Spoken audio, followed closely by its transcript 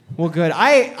Well, good.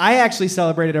 I actually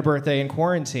celebrated a birthday in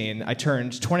quarantine. I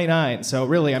turned 29, so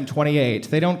really I'm 28.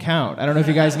 They don't count. I don't know if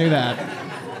you guys knew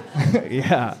that.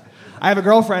 Yeah. I have a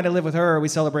girlfriend. I live with her. We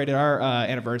celebrated our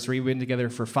anniversary. We've been together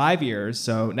for 5 years,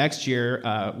 so next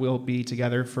year we'll be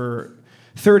together for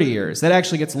 30 years. That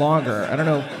actually gets longer. I don't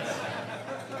know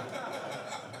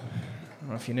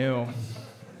if you knew.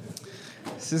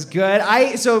 This is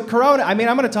good. So Corona, I mean,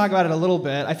 I'm going to talk about it a little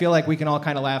bit. I feel like we can all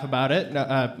kind of laugh about it.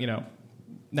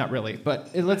 Not really, but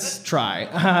let's try.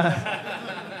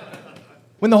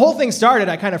 When the whole thing started,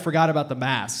 I kind of forgot about the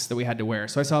masks that we had to wear.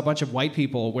 So I saw a bunch of white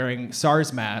people wearing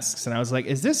SARS masks, and I was like,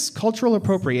 is this cultural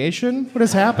appropriation? What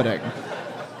is happening?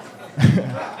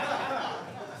 I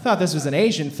thought this was an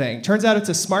Asian thing. Turns out it's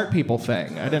a smart people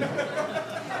thing. I didn't...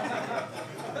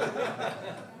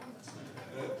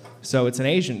 So it's an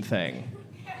Asian thing.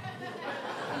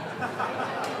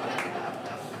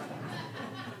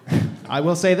 I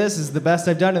will say this is the best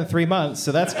I've done in 3 months,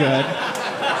 so that's good.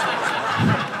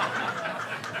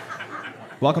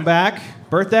 Welcome back.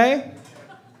 Birthday?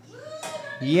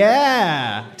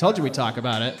 Yeah. Told you we'd talk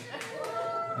about it.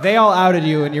 They all outed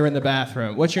you and you're in the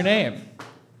bathroom. What's your name?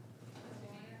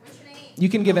 What's your name? You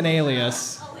can give an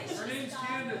alias. Her name's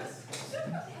Candace.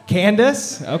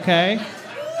 Candace? Okay.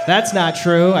 That's not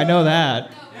true. I know that.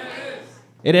 Yeah,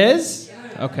 It is?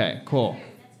 Okay, cool.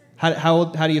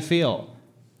 How do you feel?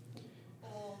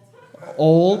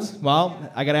 Old?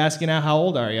 Well, I gotta ask you now, how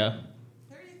old are you?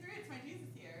 33, it's my Jesus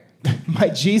year. My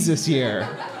Jesus year.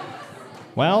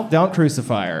 Well, don't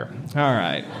crucify her. All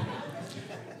right.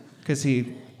 Because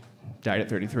he died at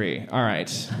 33. All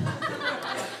right.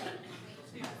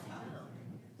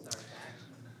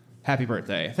 Happy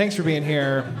birthday. Thanks for being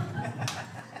here.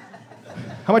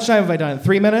 How much time have I done?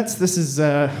 3 minutes? This is,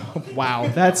 wow,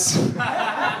 that's...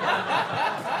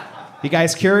 You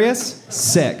guys curious?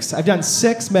 6. I've done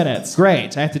 6 minutes.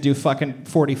 Great. I have to do fucking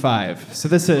 45. So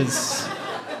this is...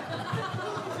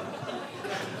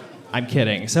 I'm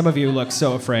kidding. Some of you look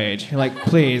so afraid. You're like,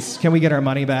 please, can we get our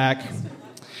money back?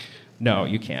 No,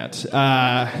 you can't.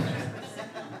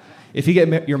 If you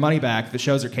get your money back, the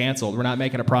shows are canceled. We're not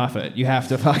making a profit. You have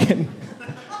to fucking...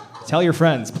 Tell your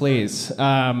friends, please.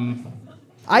 I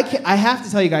have to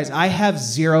tell you guys, I have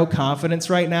zero confidence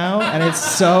right now, and it's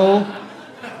so...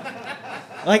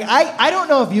 Like, I don't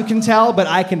know if you can tell, but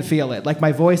I can feel it. Like,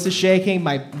 my voice is shaking,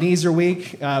 my knees are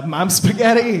weak. Mom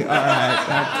spaghetti? All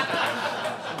right.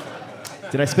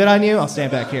 Did I spit on you? I'll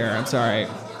stand back here. I'm sorry.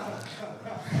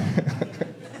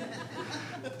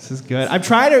 This is good. I'm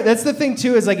trying to... That's the thing,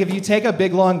 too, is, like, if you take a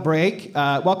big, long break...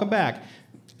 welcome back.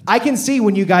 I can see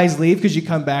when you guys leave because you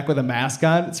come back with a mask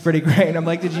on. It's pretty great. I'm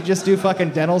like, did you just do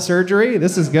fucking dental surgery?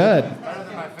 This is good. Better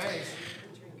than my face.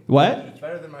 What? It's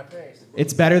better than my face.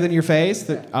 It's better than your face?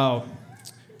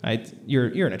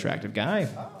 You're an attractive guy.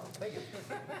 Oh, thank you.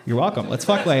 You're welcome. Let's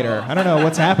fuck later. I don't know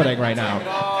what's happening right now.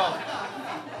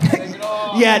 Take it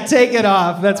off. Yeah, take it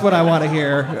off. That's what I want to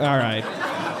hear. All right.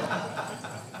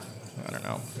 I don't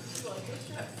know.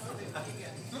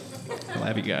 I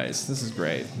love you guys. This is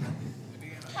great.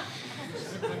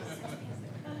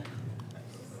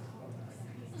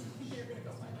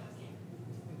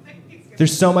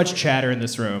 There's so much chatter in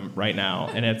this room right now,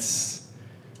 and it's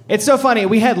so funny.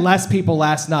 We had less people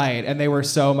last night, and they were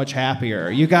so much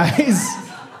happier. You guys,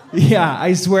 yeah,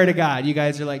 I swear to God, you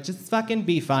guys are like, just fucking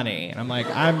be funny. And I'm like,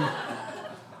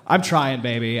 I'm trying,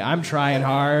 baby. I'm trying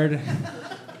hard.